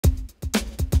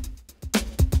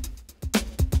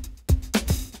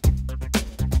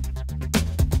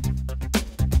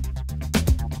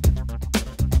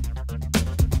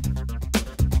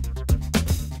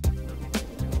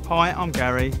Hi, I'm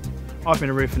Gary. I've been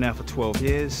a roofer now for 12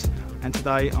 years and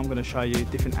today I'm going to show you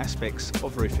different aspects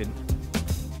of roofing.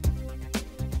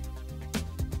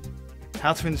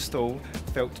 How to install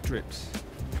felt drips.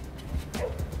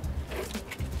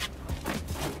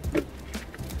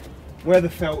 Where the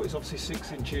felt is obviously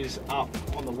 6 inches up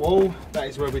on the wall, that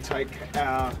is where we take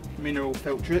our mineral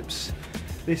felt drips.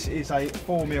 This is a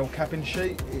 4mm capping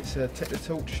sheet. It's a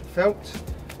Tetra-Torch felt.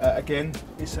 Again,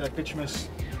 it's a bituminous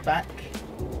back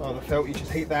of the felt. You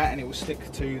just heat that and it will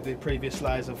stick to the previous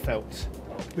layers of felt.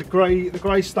 The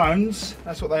grey stones,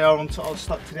 that's what they are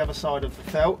stuck to the other side of the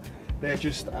felt. They're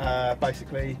just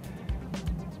basically,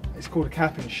 it's called a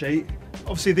capping sheet.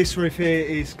 Obviously this roof here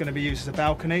is going to be used as a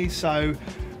balcony, so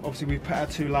obviously we put our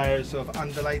 2 layers of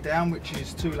underlay down, which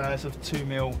is 2 layers of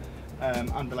 2mm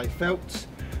underlay felt.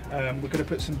 We're going to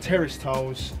put some terrace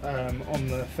tiles on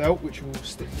the felt, which will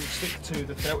stick to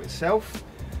the felt itself.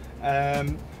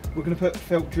 We're going to put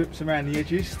felt drips around the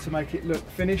edges to make it look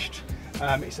finished.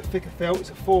 It's a thicker felt, it's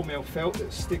a 4mm felt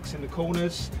that sticks in the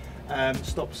corners,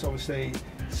 stops obviously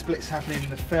splits happening in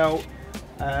the felt,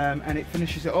 and it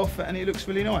finishes it off and it looks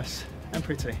really nice and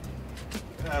pretty.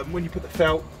 When you put the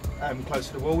felt close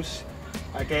to the walls,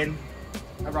 again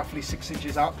roughly 6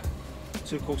 inches up,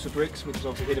 2 quarts of bricks, which is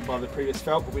obviously hidden by the previous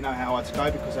felt, but we know how hard to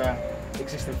go because our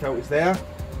existing felt is there.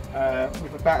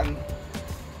 With a batten,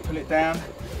 pull it down,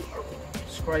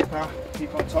 scraper,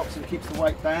 keep on top so it keeps the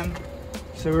weight down,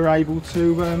 so we're able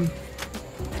to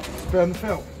burn the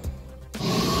felt.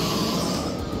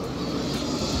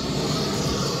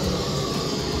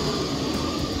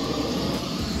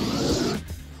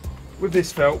 With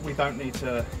this felt, we don't need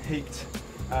to heat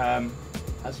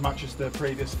as much as the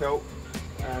previous felt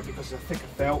because it's a thicker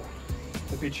felt.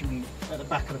 The bitumen at the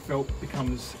back of the felt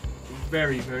becomes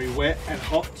very, very wet and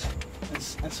hot,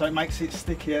 and so it makes it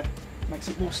stickier, makes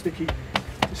it more sticky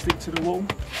to stick to the wall.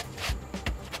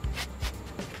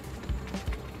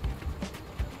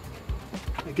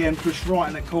 Again, push right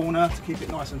in the corner to keep it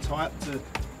nice and tight to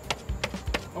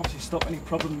obviously stop any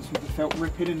problems with the felt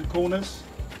ripping in the corners.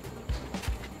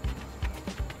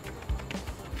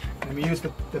 And we use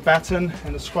the batten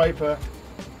and the scraper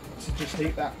to just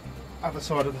heat that other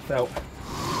side of the felt.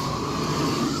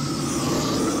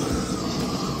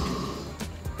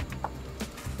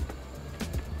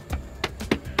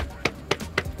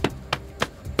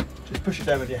 Just push it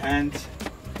down with your hand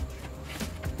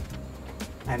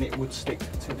and it would stick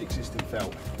to the existing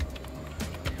felt.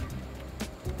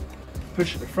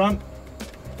 Push at the front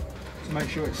to make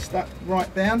sure it's stuck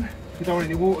right down. You don't want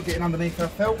any water getting underneath our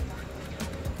felt.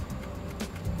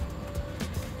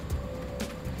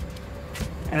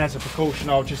 And as a precaution,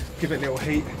 I'll just give it a little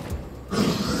heat.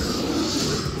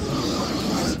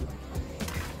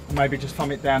 And maybe just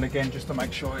thumb it down again just to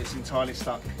make sure it's entirely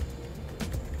stuck.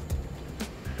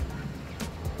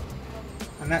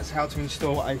 And that's how to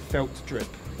install a felt drip.